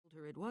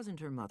it wasn't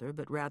her mother,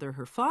 but rather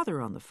her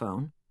father on the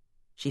phone,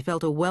 she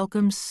felt a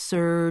welcome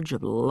surge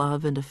of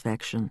love and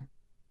affection.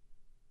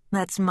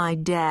 "That's my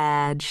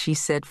dad," she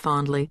said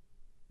fondly,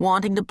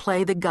 "wanting to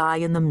play the guy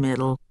in the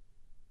middle.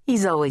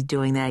 He's always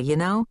doing that, you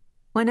know.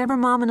 Whenever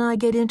Mom and I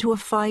get into a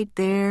fight,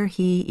 there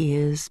he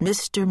is,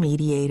 Mr.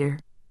 Mediator.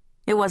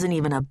 It wasn't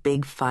even a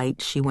big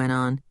fight," she went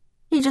on.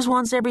 "He just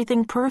wants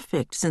everything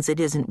perfect, since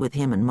it isn't with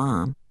him and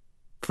Mom.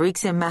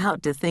 Freaks him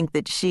out to think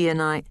that she and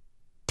I—"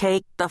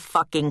 "Take the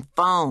fucking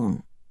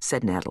phone,"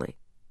 said Natalie.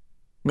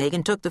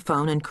 Megan took the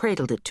phone and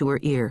cradled it to her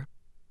ear.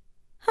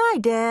 "Hi,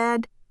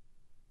 Dad."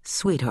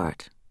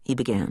 "Sweetheart," he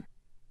began.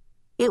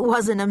 "It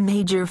wasn't a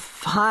major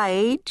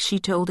fight," she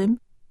told him.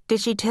 "Did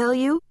she tell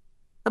you?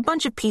 A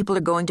bunch of people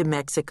are going to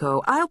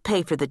Mexico. I'll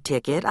pay for the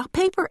ticket. I'll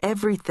pay for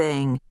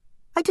everything.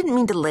 I didn't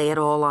mean to lay it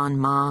all on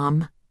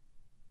Mom."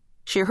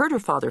 She heard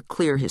her father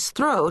clear his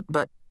throat,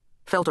 but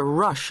felt a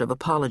rush of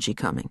apology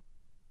coming.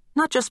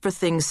 Not just for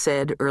things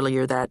said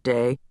earlier that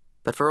day,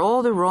 but for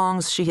all the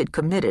wrongs she had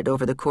committed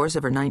over the course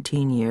of her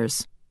 19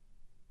 years.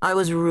 "I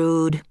was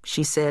rude,"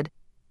 she said.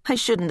 "I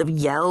shouldn't have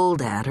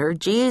yelled at her.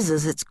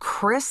 Jesus, it's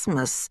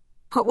Christmas.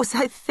 What was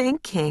I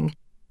thinking?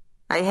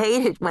 I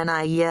hate it when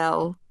I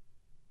yell."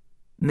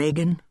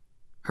 "Megan,"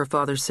 her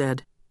father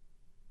said.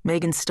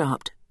 Megan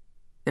stopped.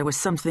 There was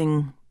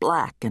something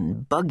black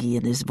and buggy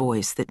in his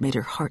voice that made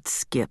her heart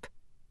skip.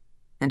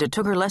 And it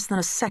took her less than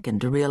a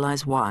second to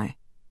realize why.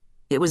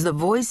 It was the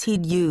voice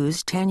he'd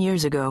used 10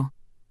 years ago,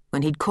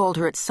 when he'd called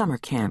her at summer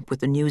camp with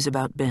the news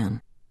about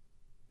Ben.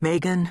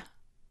 "Megan,"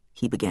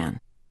 he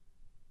began.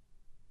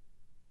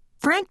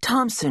 Frank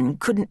Thompson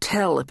couldn't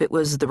tell if it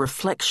was the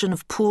reflection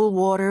of pool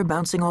water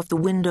bouncing off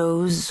the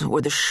windows, or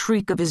the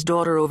shriek of his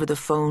daughter over the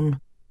phone,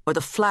 or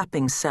the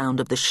flapping sound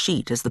of the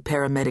sheet as the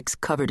paramedics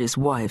covered his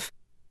wife,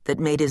 that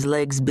made his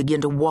legs begin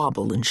to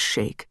wobble and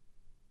shake.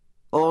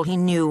 All he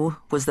knew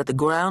was that the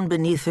ground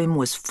beneath him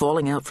was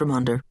falling out from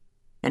under,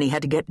 and he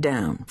had to get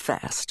down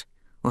fast,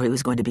 or he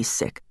was going to be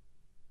sick.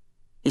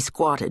 He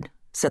squatted,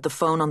 set the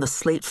phone on the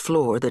slate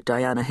floor that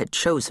Diana had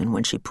chosen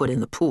when she put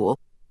in the pool,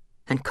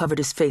 and covered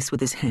his face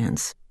with his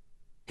hands.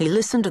 He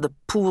listened to the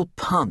pool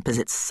pump as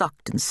it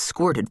sucked and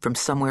squirted from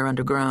somewhere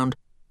underground,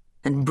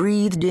 and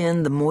breathed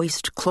in the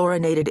moist,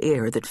 chlorinated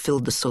air that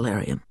filled the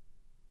solarium.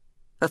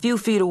 A few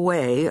feet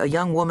away, a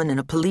young woman in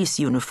a police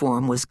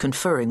uniform was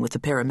conferring with the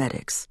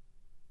paramedics.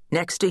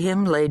 Next to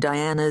him lay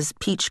Diana's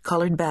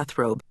peach-colored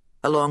bathrobe,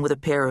 along with a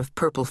pair of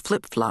purple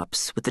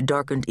flip-flops with the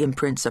darkened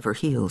imprints of her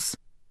heels.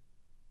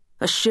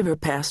 A shiver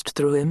passed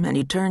through him, and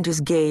he turned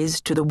his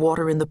gaze to the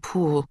water in the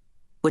pool,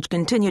 which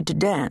continued to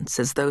dance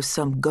as though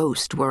some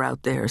ghost were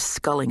out there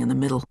sculling in the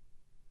middle.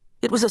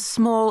 It was a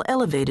small,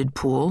 elevated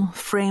pool,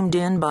 framed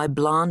in by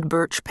blonde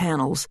birch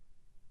panels,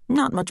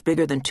 not much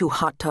bigger than 2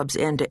 hot tubs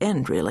end to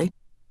end, really,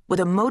 with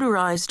a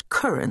motorized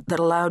current that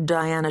allowed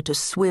Diana to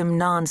swim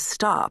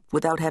non-stop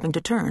without having to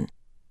turn.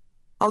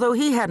 Although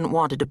he hadn't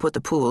wanted to put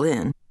the pool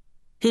in,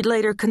 he'd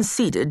later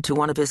conceded to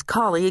one of his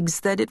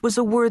colleagues that it was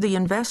a worthy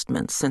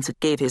investment since it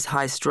gave his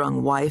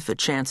high-strung wife a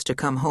chance to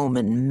come home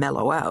and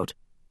mellow out.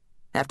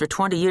 After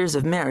 20 years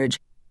of marriage,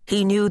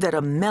 he knew that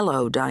a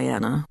mellow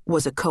Diana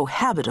was a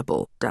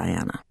cohabitable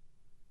Diana.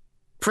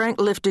 Frank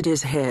lifted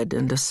his head,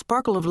 and a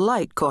sparkle of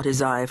light caught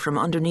his eye from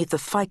underneath the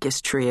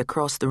ficus tree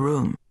across the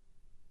room.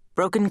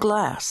 Broken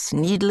glass,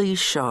 needly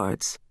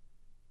shards.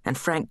 And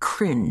Frank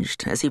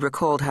cringed as he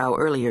recalled how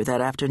earlier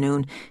that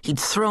afternoon he'd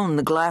thrown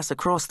the glass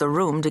across the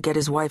room to get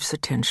his wife's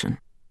attention.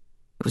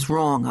 It was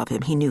wrong of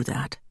him, he knew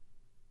that.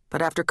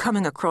 But after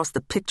coming across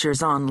the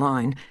pictures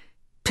online,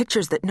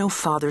 pictures that no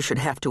father should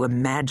have to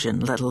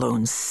imagine, let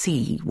alone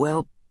see,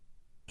 well,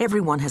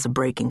 everyone has a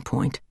breaking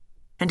point.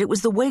 And it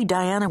was the way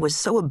Diana was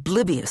so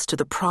oblivious to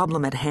the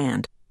problem at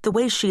hand, the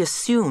way she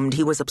assumed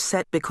he was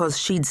upset because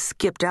she'd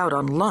skipped out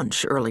on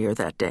lunch earlier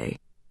that day.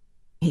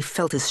 He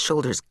felt his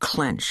shoulders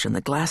clench, and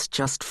the glass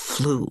just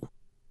flew.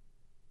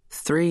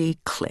 3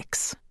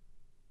 clicks.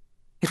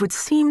 It would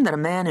seem that a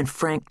man in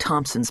Frank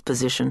Thompson's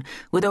position,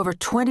 with over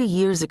 20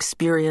 years'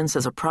 experience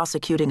as a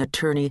prosecuting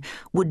attorney,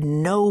 would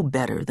know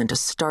better than to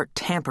start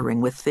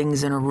tampering with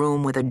things in a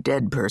room with a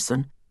dead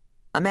person.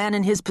 A man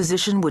in his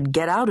position would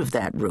get out of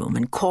that room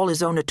and call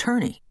his own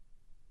attorney.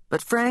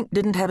 But Frank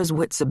didn't have his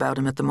wits about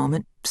him at the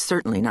moment,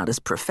 certainly not his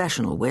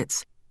professional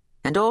wits,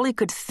 and all he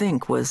could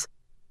think was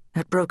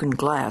that broken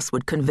glass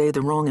would convey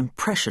the wrong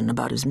impression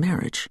about his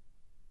marriage.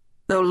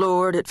 Though,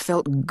 Lord, it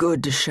felt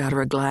good to shatter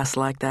a glass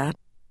like that.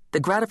 The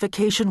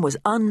gratification was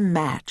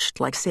unmatched,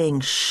 like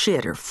saying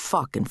shit or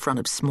fuck in front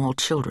of small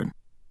children.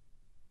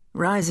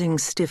 Rising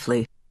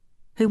stiffly,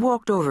 he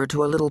walked over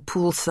to a little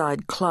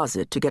poolside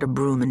closet to get a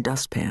broom and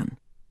dustpan.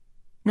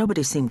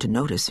 Nobody seemed to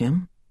notice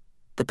him.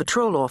 The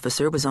patrol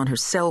officer was on her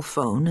cell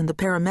phone, and the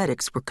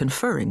paramedics were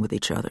conferring with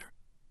each other,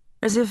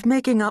 as if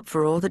making up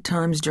for all the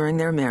times during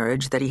their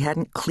marriage that he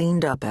hadn't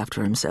cleaned up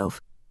after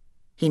himself.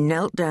 He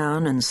knelt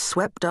down and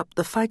swept up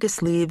the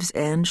ficus leaves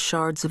and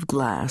shards of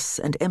glass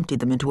and emptied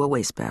them into a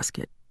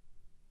wastebasket.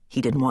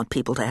 He didn't want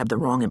people to have the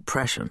wrong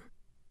impression.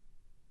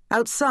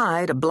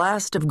 Outside, a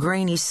blast of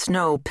grainy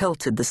snow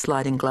pelted the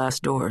sliding glass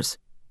doors.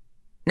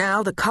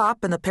 Now the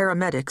cop and the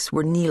paramedics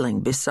were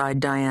kneeling beside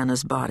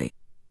Diana's body.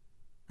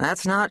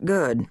 "That's not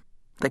good,"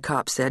 the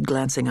cop said,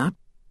 glancing up.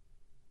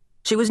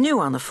 She was new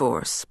on the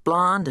force,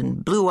 blonde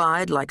and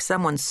blue-eyed like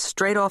someone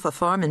straight off a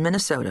farm in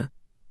Minnesota.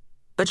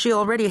 But she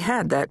already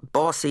had that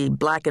bossy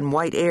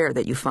black-and-white air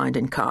that you find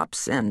in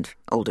cops and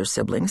older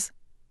siblings.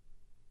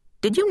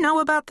 "Did you know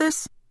about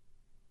this?"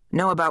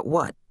 "Know about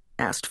what?"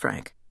 asked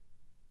Frank.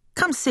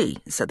 "Come see,"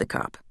 said the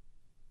cop.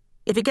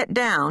 "If you get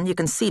down, you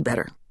can see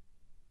better."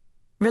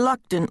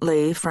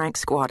 Reluctantly, Frank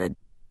squatted.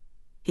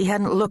 He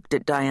hadn't looked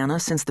at Diana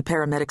since the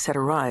paramedics had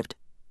arrived.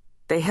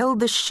 They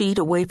held the sheet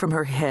away from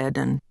her head,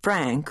 and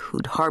Frank,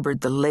 who'd harbored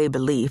the lay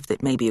belief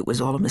that maybe it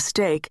was all a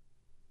mistake,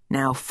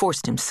 now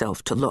forced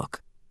himself to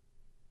look.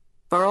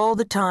 For all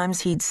the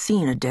times he'd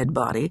seen a dead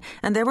body,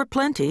 and there were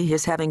plenty,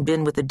 his having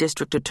been with the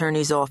district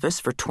attorney's office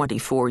for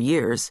 24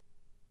 years,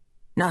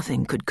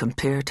 nothing could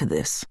compare to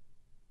this.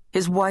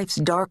 His wife's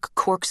dark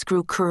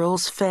corkscrew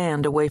curls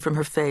fanned away from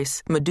her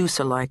face,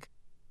 Medusa-like.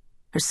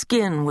 Her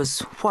skin was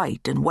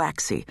white and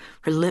waxy,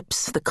 her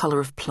lips the color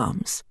of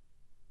plums.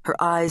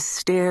 Her eyes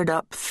stared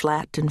up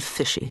flat and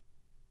fishy.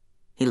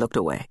 He looked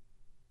away.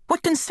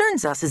 "What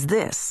concerns us is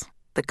this,"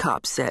 the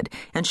cop said,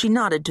 and she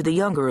nodded to the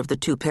younger of the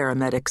two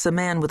paramedics, a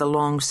man with a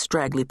long,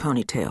 straggly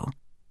ponytail.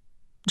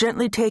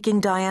 Gently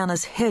taking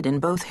Diana's head in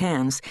both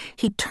hands,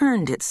 he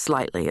turned it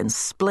slightly and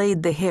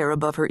splayed the hair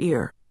above her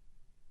ear.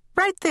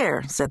 "Right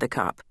there," said the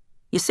cop.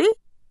 "You see?"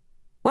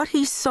 What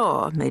he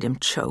saw made him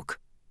choke.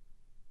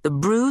 The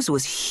bruise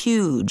was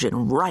huge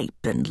and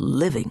ripe and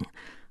living,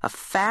 a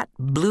fat,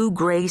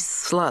 blue-gray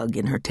slug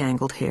in her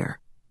tangled hair.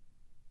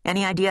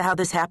 "Any idea how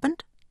this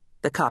happened?"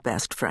 the cop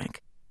asked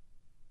Frank.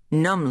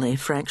 Numbly,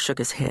 Frank shook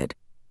his head.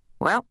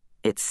 "Well,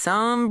 it's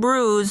some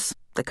bruise,"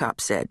 the cop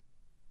said.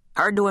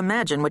 "Hard to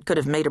imagine what could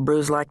have made a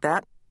bruise like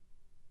that.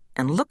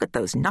 And look at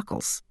those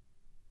knuckles."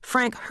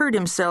 Frank heard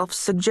himself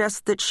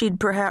suggest that she'd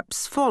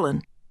perhaps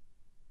fallen.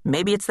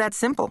 "Maybe it's that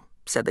simple,"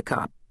 said the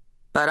cop.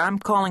 "But I'm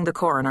calling the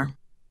coroner."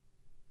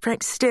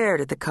 Frank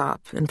stared at the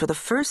cop, and for the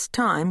first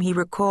time he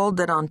recalled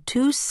that on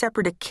 2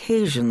 separate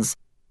occasions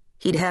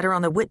he'd had her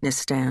on the witness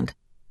stand.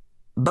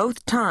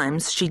 Both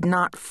times she'd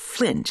not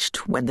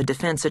flinched when the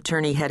defense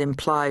attorney had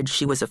implied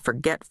she was a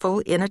forgetful,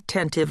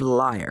 inattentive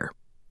liar.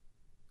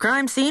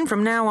 "Crime scene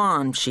from now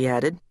on," she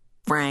added.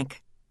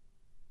 "Frank,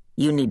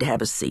 you need to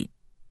have a seat."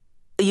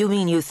 "You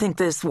mean you think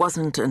this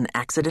wasn't an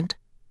accident?"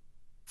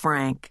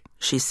 "Frank,"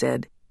 she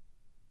said,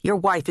 "your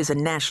wife is a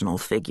national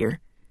figure.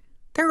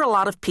 There are a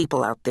lot of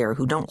people out there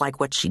who don't like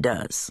what she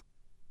does."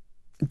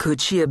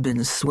 "Could she have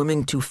been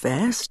swimming too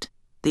fast?"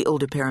 the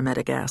older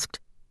paramedic asked.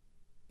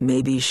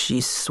 "Maybe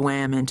she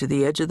swam into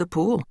the edge of the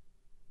pool."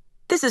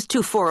 "This is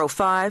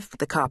 2405,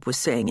 the cop was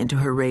saying into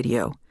her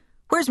radio.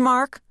 "Where's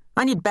Mark?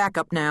 I need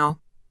backup now."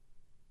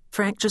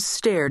 Frank just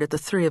stared at the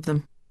three of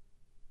them.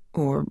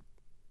 "Or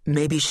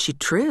maybe she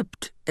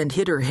tripped and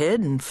hit her head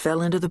and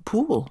fell into the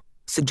pool,"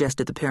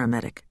 suggested the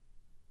paramedic.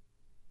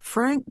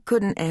 Frank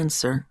couldn't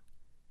answer.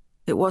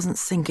 It wasn't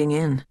sinking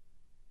in.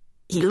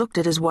 He looked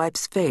at his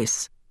wife's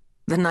face.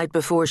 The night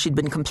before, she'd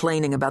been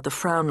complaining about the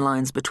frown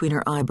lines between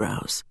her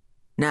eyebrows.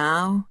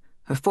 Now,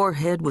 her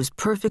forehead was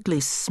perfectly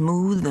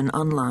smooth and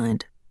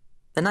unlined.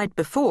 The night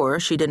before,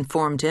 she'd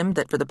informed him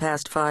that for the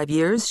past 5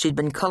 years she'd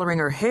been coloring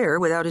her hair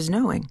without his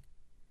knowing.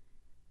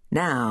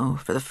 Now,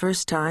 for the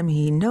first time,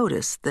 he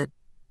noticed that,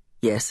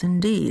 yes,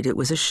 indeed, it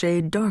was a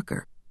shade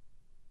darker.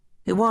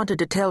 He wanted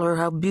to tell her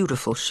how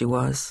beautiful she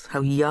was,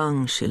 how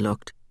young she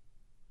looked.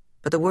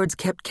 But the words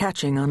kept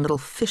catching on little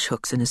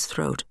fishhooks in his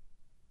throat.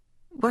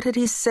 What had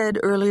he said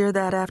earlier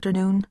that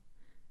afternoon?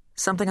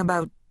 Something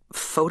about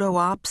photo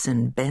ops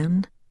in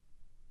Bend?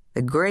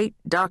 The great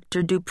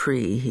Dr.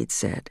 Dupree, he'd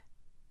said.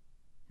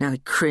 Now he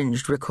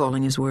cringed,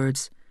 recalling his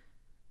words,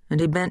 and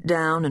he bent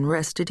down and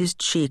rested his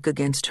cheek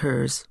against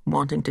hers,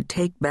 wanting to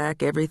take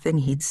back everything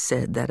he'd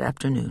said that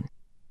afternoon.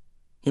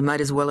 He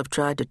might as well have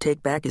tried to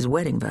take back his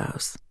wedding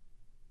vows.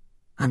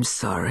 "I'm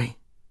sorry,"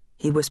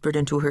 he whispered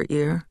into her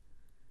ear.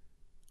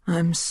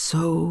 "I'm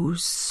so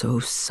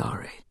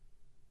sorry."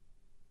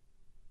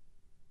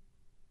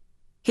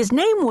 His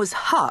name was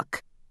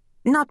Huck,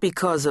 not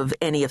because of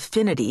any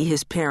affinity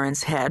his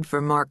parents had for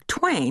Mark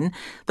Twain,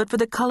 but for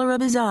the color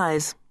of his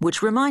eyes,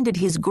 which reminded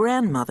his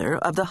grandmother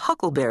of the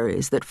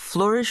huckleberries that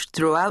flourished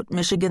throughout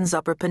Michigan's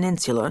Upper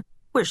Peninsula,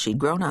 where she'd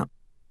grown up.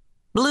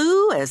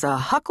 "Blue as a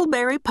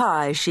huckleberry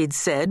pie," she'd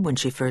said when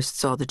she first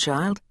saw the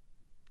child.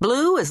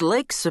 "Blue as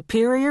Lake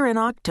Superior in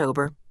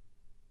October."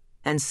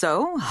 And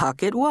so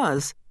Huck it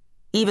was,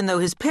 even though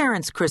his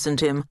parents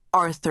christened him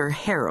Arthur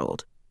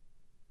Harold.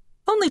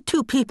 Only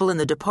 2 people in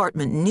the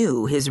department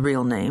knew his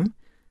real name,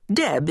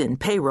 Deb in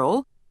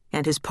payroll,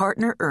 and his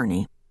partner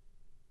Ernie.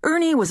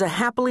 Ernie was a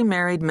happily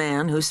married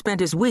man who spent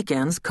his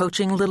weekends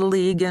coaching Little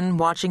League and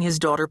watching his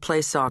daughter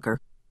play soccer,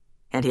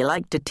 and he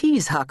liked to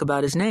tease Huck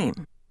about his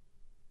name.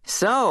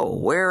 "So,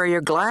 where are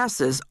your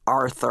glasses,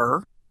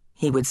 Arthur?"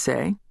 he would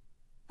say.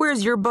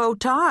 "Where's your bow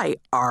tie,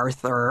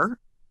 Arthur?"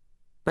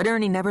 But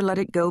Ernie never let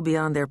it go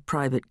beyond their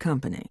private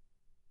company.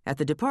 At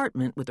the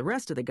department with the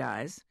rest of the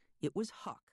guys, it was Huck.